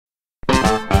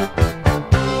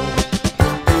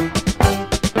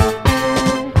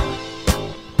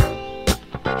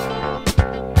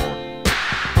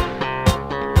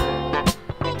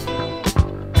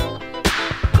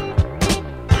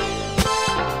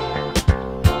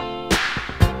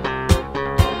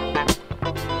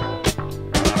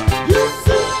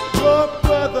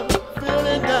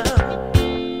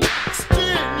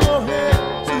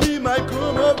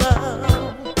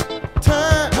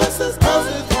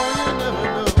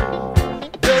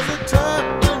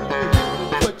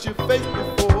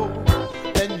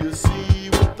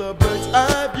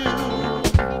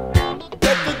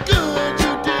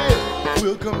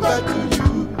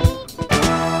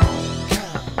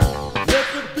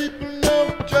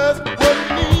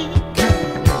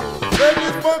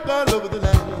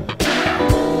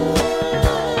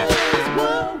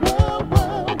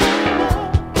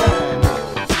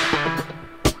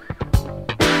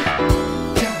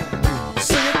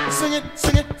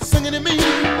sing it to me.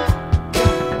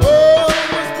 Oh,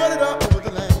 spread it out over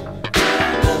the land.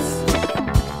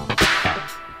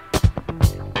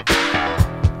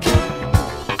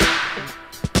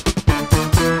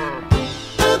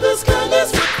 And this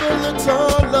kindness with a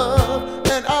little love,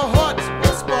 and our hearts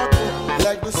will sparkle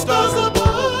like the stars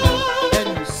above.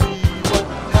 And you see what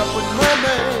happened, my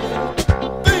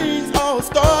man. Things all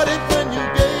started when you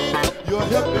gave your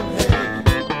helping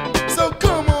hand. So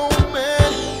come on,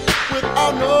 man,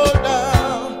 without no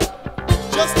doubt,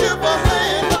 just give a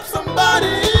hand, help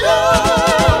somebody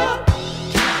out.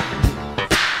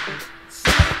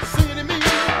 Sing it to me.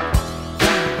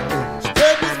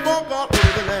 Spread this funk all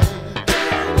over the land.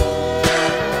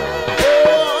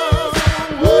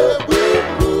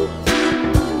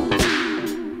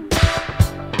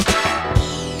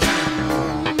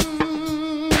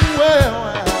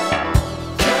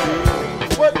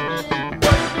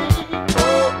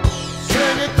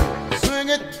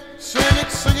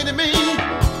 Sing it to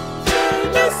me.